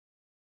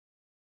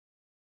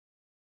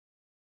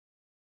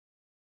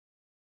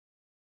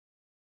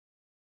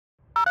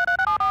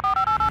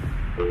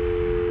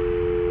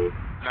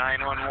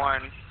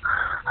911.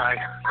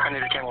 I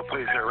need a camel,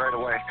 please, here right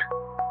away.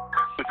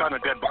 We found a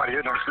dead body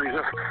in our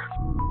freezer.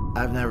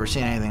 I've never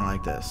seen anything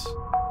like this.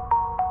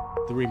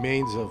 The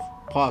remains of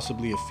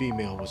possibly a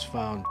female was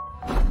found.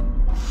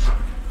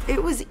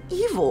 It was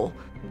evil,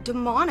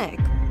 demonic.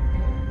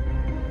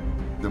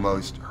 The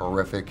most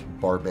horrific,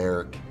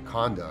 barbaric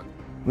conduct.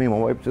 Me and my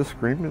wife just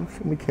screamed, and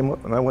we came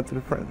up, and I went to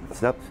the front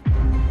steps.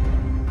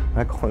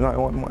 I called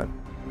 911.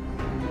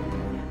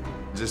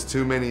 Just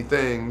too many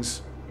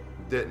things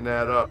didn't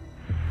add up.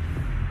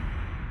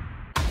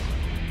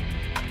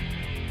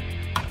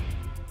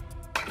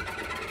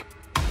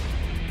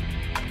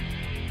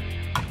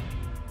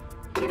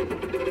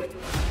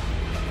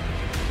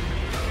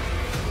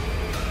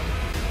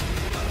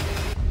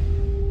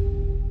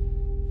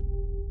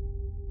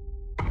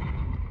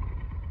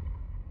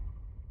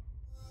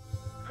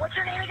 What's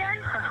your name again?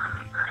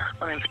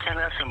 My name's Ken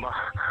Essenbaugh.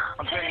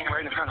 I'm standing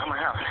right in front of my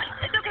house.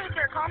 It's okay,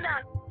 sir. Calm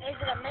down. Is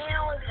it a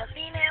male? Is it a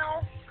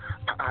female?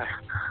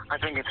 I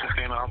think it's a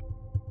female.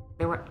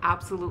 They were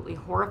absolutely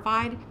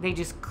horrified. They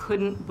just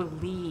couldn't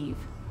believe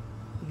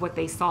what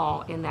they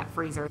saw in that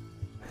freezer.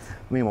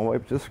 Me and my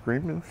wife just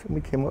screamed, and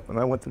we came up, and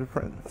I went to the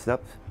front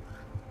steps.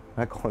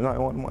 I called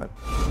 911.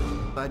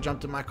 I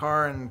jumped in my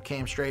car and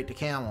came straight to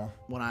Camel.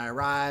 When I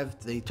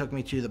arrived, they took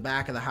me to the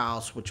back of the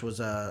house, which was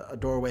a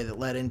doorway that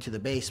led into the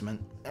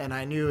basement. And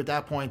I knew at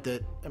that point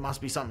that it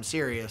must be something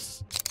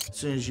serious. As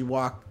soon as you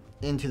walk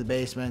into the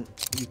basement,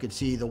 you could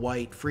see the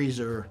white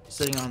freezer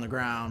sitting on the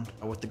ground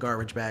with the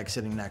garbage bag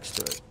sitting next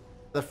to it.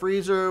 The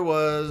freezer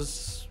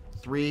was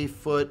 3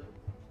 foot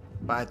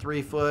by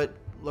 3 foot,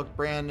 looked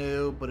brand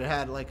new, but it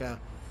had like a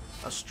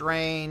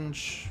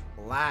strange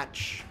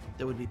latch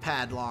that would be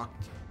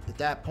padlocked. At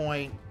that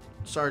point,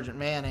 Sergeant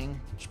Manning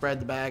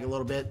spread the bag a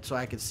little bit so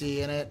I could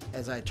see in it.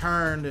 As I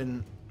turned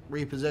and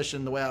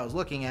repositioned the way I was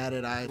looking at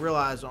it, I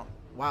realized, oh,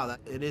 wow, that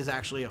it is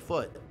actually a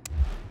foot.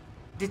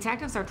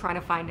 Detectives are trying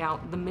to find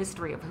out the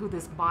mystery of who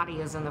this body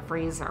is in the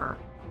freezer.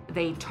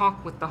 They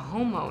talk with the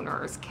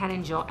homeowners, Ken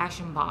and Jill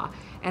Essenbaugh,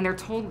 and they're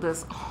told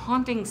this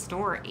haunting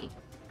story.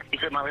 He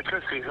said my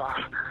electricity's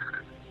off.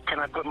 Can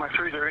I put my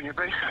freezer in your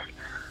basement?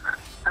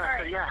 I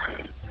said, yeah.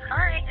 All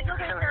right, it's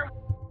okay, sir.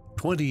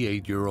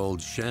 28-year-old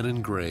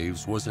Shannon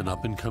Graves was an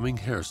up-and-coming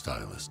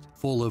hairstylist,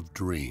 full of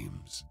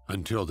dreams,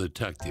 until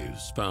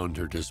detectives found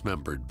her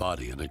dismembered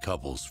body in a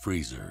couple's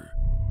freezer.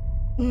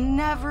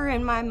 Never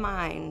in my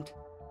mind,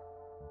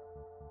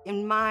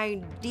 in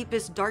my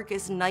deepest,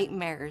 darkest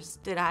nightmares,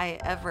 did I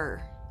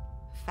ever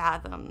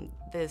fathom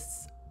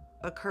this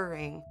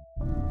occurring.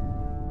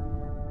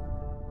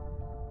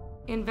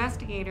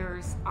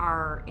 Investigators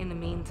are, in the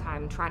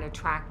meantime, trying to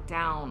track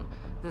down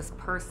this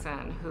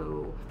person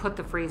who put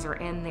the freezer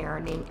in there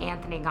named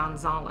Anthony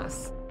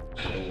Gonzalez.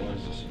 So what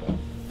is this about?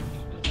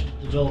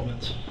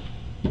 Developments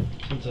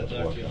since I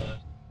talked to you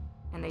last.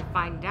 And they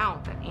find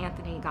out that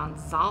Anthony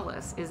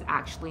Gonzalez is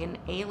actually an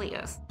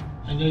alias.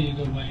 I know you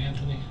go by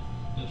Anthony,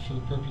 but for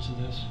the purpose of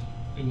this,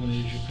 we want to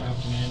use your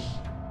proper name.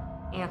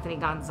 Anthony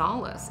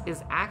Gonzalez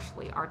is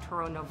actually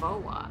Arturo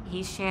Novoa.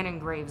 He's Shannon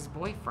Graves'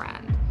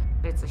 boyfriend.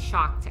 It's a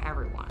shock to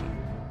everyone.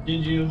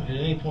 Did you, at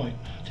any point,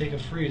 take a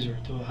freezer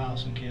to a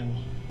house in Camel?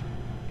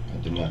 I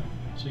did not.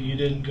 So you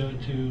didn't go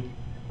to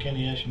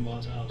Kenny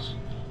Eschenbaugh's house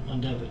on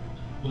Devitt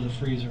with a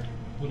freezer,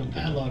 with a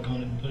padlock on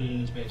it and put it in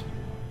his basement?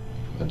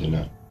 I did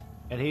not.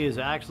 And he is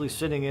actually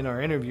sitting in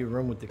our interview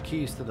room with the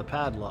keys to the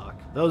padlock.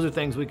 Those are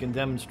things we can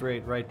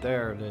demonstrate right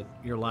there that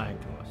you're lying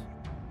to us.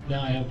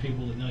 Now I have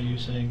people that know you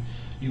saying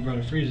you brought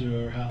a freezer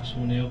to our house.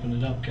 When they opened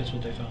it up, guess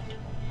what they found?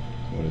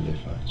 What did they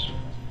find, sir?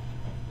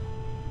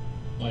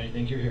 Why do you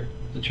think you're here?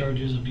 The charge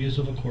is abuse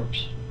of a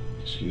corpse.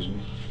 Excuse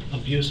me?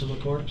 Abuse of a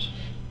corpse.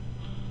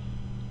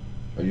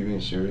 Are you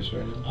being serious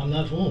right now? I'm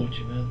not fooling with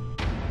you, man.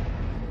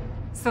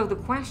 So the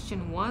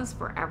question was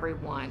for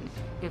everyone,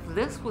 if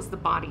this was the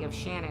body of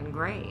Shannon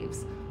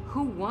Graves,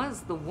 who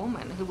was the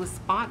woman who was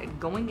spotted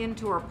going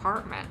into her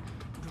apartment,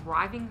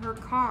 driving her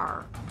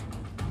car?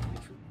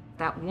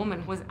 That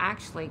woman was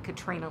actually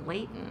Katrina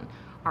Layton,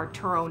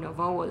 Arturo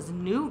Novoa's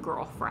new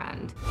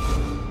girlfriend.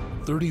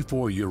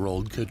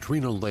 34-year-old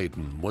Katrina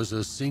Layton was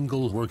a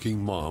single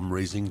working mom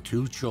raising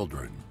 2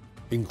 children,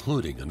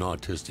 including an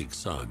autistic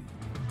son.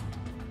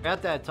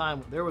 At that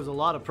time, there was a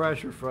lot of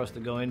pressure for us to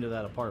go into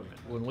that apartment.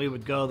 When we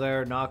would go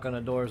there, knock on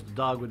the doors, the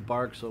dog would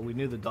bark, so we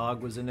knew the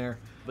dog was in there,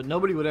 but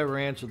nobody would ever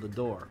answer the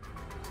door.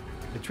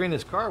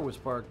 Katrina's car was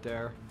parked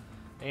there,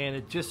 and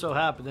it just so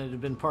happened that it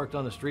had been parked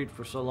on the street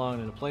for so long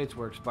and the plates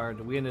were expired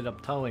that we ended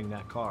up towing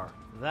that car.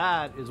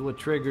 That is what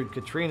triggered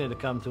Katrina to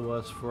come to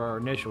us for our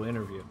initial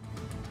interview.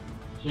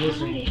 So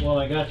listen, while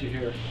I got you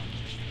here,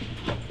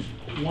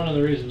 one of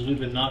the reasons we've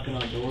been knocking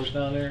on doors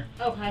down there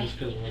is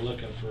because we're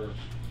looking for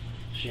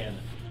Shannon.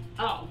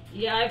 Oh,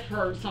 yeah, I've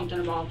heard something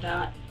about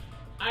that.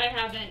 I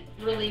haven't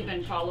really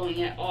been following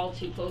it all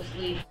too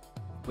closely.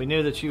 We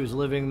knew that she was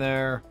living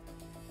there.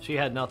 She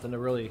had nothing to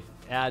really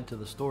add to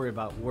the story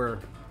about where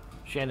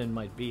Shannon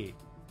might be.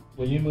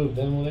 When you moved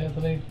in with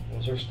Anthony,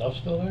 was her stuff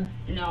still there?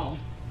 No,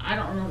 I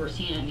don't remember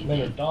seeing anything. Then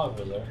her dog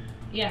was there.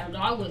 Yeah, her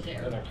dog was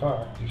there. In her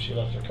car. If she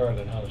left her car,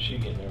 then how did she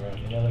get in there around?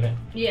 You know that?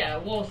 Yeah,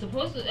 well,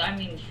 supposedly, I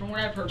mean, from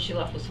what I've heard, she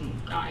left with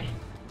some guy.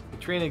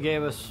 Katrina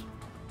gave us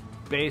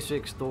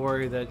basic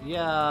story that,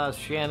 yeah,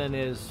 Shannon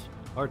is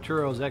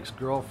Arturo's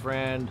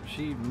ex-girlfriend.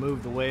 She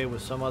moved away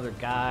with some other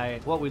guy.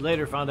 What we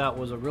later found out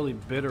was a really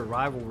bitter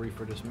rivalry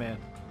for this man.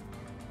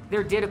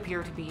 There did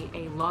appear to be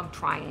a love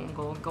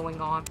triangle going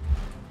on.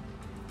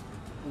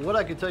 What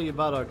I could tell you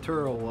about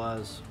Arturo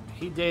was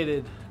he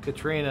dated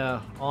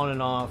Katrina on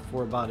and off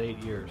for about 8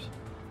 years.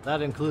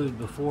 That included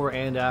before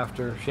and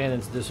after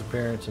Shannon's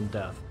disappearance and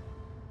death.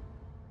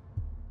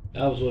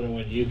 I was wondering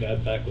when you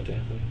got back with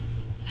Anthony.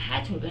 It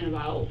had to have been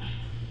about,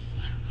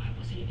 I don't know, I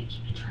wasn't even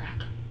keeping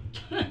track.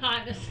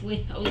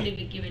 Honestly, I wasn't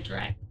even keeping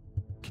track.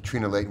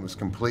 Katrina Layton was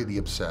completely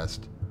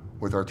obsessed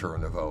with Arturo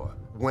Novoa.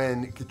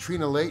 When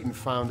Katrina Layton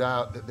found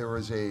out that there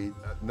was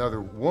another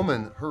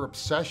woman, her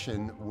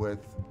obsession with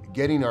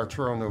getting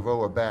Arturo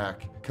Novoa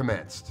back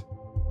commenced.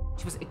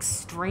 She was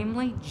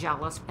extremely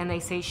jealous, and they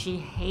say she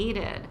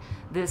hated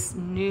this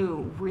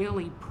new,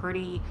 really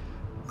pretty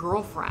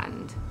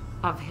girlfriend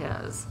of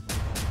his.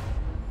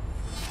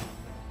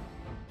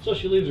 So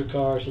she leaves her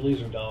car, she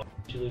leaves her dog,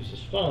 she leaves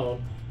his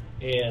phone,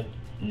 and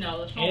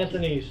no, the phone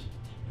Anthony's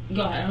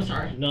go ahead, I'm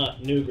sorry.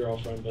 Not new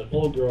girlfriend, but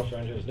old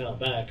girlfriend who's now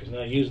back is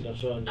now using the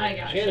phone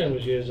that Shannon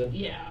was using.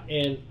 Yeah.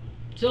 And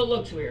so it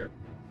looks weird.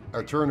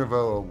 Arturo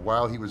Novoa,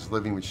 while he was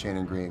living with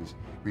Shannon Graves,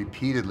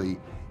 repeatedly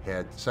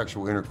had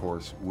sexual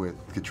intercourse with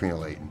Katrina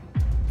Layton.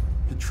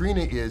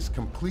 Katrina is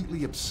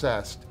completely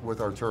obsessed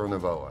with Arturo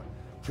Novoa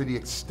to the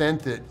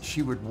extent that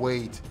she would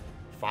wait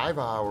 5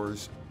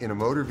 hours in a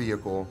motor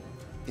vehicle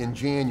in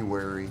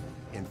January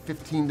in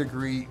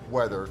 15-degree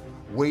weather,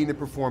 waiting to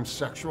perform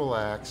sexual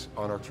acts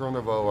on Arturo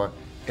Novoa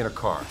in a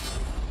car.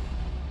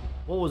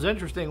 What was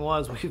interesting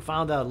was we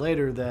found out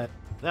later that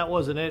that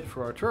wasn't it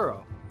for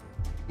Arturo.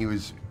 He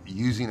was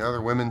using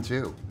other women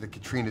too that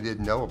Katrina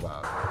didn't know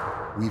about.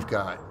 We've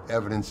got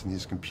evidence in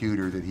his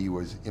computer that he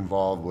was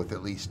involved with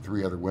at least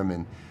 3 other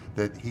women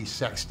that he's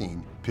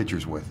sexting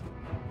pictures with.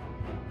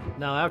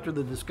 Now, after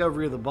the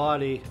discovery of the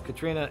body,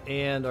 Katrina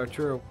and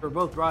Arturo were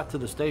both brought to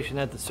the station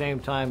at the same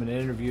time and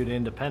interviewed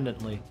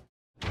independently.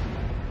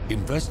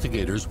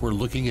 Investigators were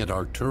looking at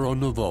Arturo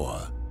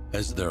Novoa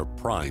as their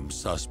prime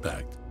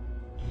suspect.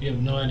 You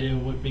have no idea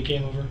what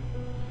became of her?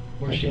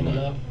 Where she ended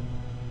up?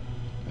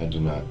 I do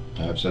not.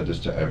 I have said this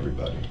to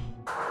everybody.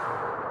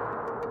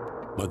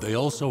 But they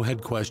also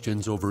had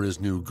questions over his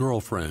new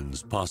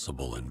girlfriend's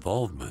possible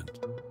involvement.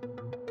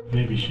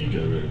 Maybe she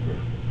got rid of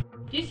her.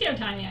 Do you see how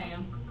tiny I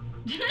am?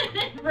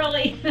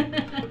 Really?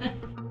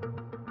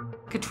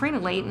 Katrina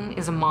Layton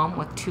is a mom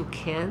with 2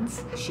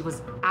 kids. She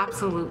was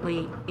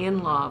absolutely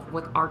in love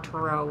with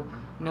Arturo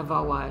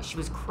Novoa. She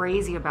was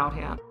crazy about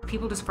him.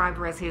 People described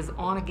her as his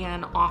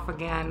on-again,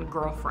 off-again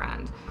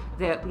girlfriend.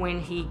 That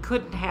when he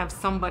couldn't have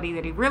somebody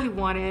that he really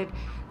wanted,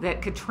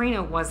 that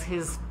Katrina was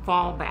his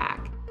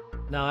fallback.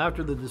 Now,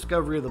 after the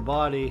discovery of the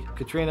body,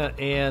 Katrina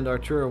and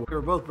Arturo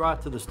were both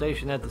brought to the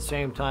station at the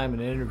same time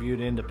and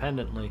interviewed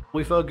independently.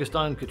 We focused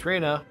on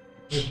Katrina.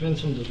 There's been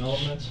some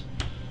developments.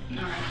 All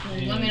right,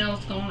 well, let me know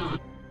what's going on.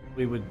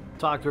 We would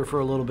talk to her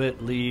for a little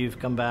bit, leave,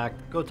 come back,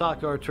 go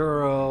talk to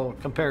Arturo,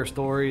 compare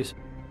stories.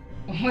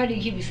 Why do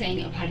you keep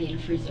saying a body in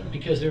a freezer?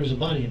 Because there was a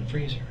body in the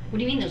freezer. What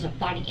do you mean there's a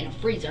body in a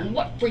freezer? And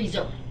what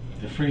freezer?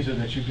 The freezer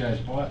that you guys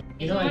bought.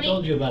 You know, I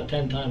told you about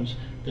 10 times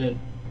that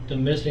the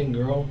missing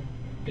girl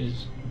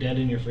is dead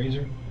in your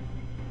freezer.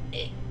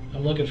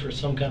 I'm looking for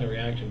some kind of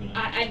reaction.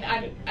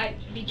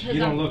 Because you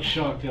don't look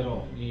shocked at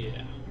all.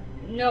 Yeah.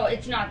 No,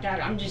 it's not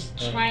that. I'm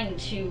just trying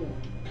to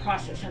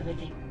process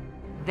everything.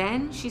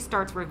 Then she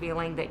starts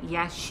revealing that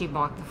yes, she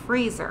bought the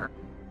freezer.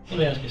 Let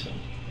me ask you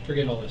something.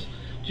 Forget all this.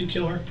 Did you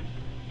kill her?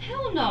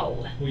 Hell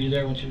no. Were you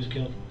there when she was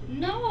killed?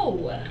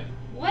 No. Okay.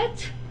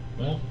 What?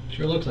 Well,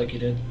 sure looks like you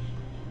did.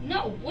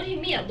 No, what do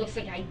you mean it looks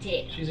like I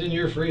did? She's in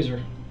your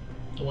freezer,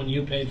 the one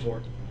you paid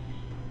for.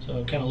 So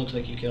it kind of looks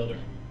like you killed her.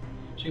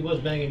 She was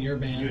banging your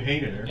man. You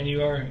hated her. And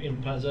you are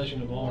in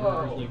possession of all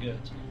her earthly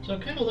goods. So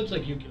it kind of looks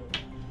like you killed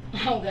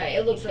her. Okay,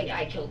 it looks like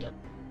I killed her.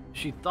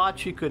 She thought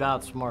she could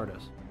outsmart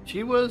us.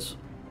 She was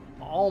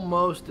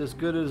almost as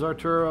good as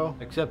Arturo,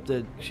 except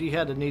that she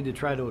had a need to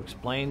try to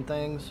explain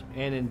things,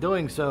 and in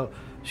doing so,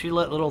 she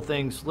let little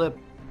things slip.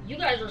 You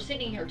guys are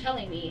sitting here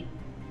telling me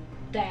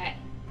that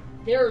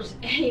there's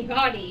a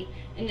body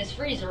in this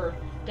freezer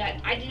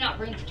that I did not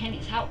bring to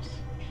Kenny's house.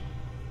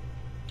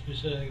 Who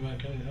said anything about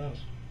Kenny's house?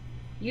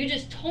 You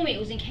just told me it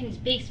was in Kenny's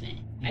basement.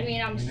 I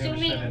mean, I'm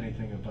assuming... We never said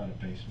anything about a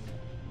basement.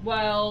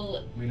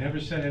 Well... We never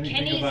said anything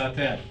Kenny's... about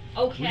that.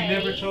 Okay. We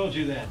never told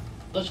you that.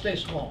 Let's stay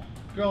small.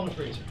 Girl in the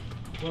freezer.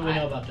 What do we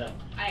know about that?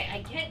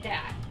 I get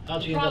that.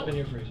 How'd you end up in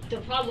your freezer? The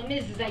problem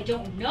is I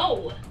don't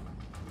know.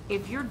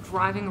 If you're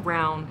driving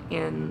around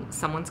in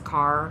someone's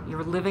car,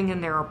 you're living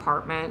in their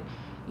apartment,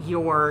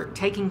 you're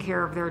taking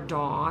care of their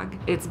dog,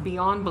 it's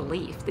beyond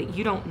belief that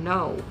you don't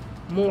know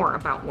more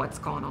about what's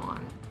gone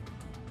on.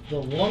 The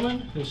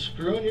woman who's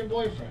screwing your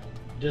boyfriend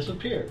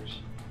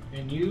disappears,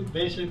 and you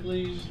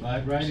basically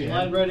slide right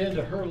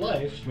into her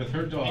life with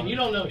her dog, and you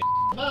don't know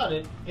about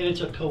it, and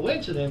it's a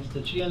coincidence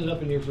that she ended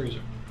up in your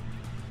freezer.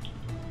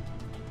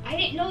 I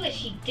didn't know that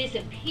she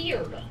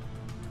disappeared.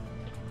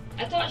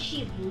 I thought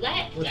she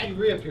left. Well, she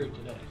reappeared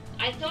today.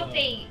 I thought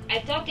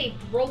they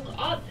broke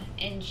up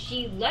and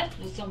she left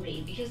with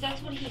somebody because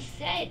that's what he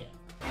said.